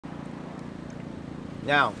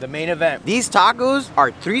Now, the main event. These tacos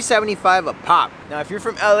are $3.75 a pop. Now, if you're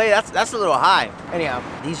from LA, that's a little high. Anyhow,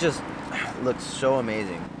 these just look so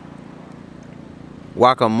amazing.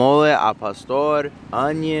 Guacamole al pastor,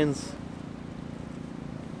 onions.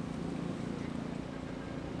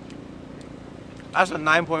 That's a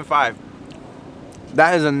 9.5.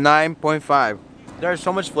 That is a 9.5. There's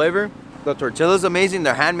so much flavor. The tortilla's amazing.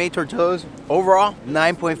 They're handmade tortillas. Overall,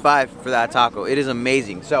 9.5 for that taco. It is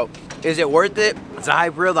amazing. So, is it worth it? It's a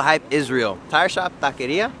hype reel. The hype is real. Tire shop,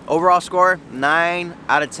 Taqueria. Overall score, 9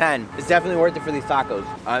 out of 10. It's definitely worth it for these tacos.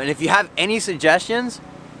 And if you have any suggestions,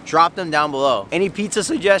 drop them down below. Any pizza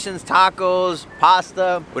suggestions, tacos,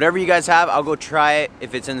 pasta, whatever you guys have, I'll go try it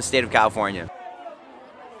if it's in the state of California.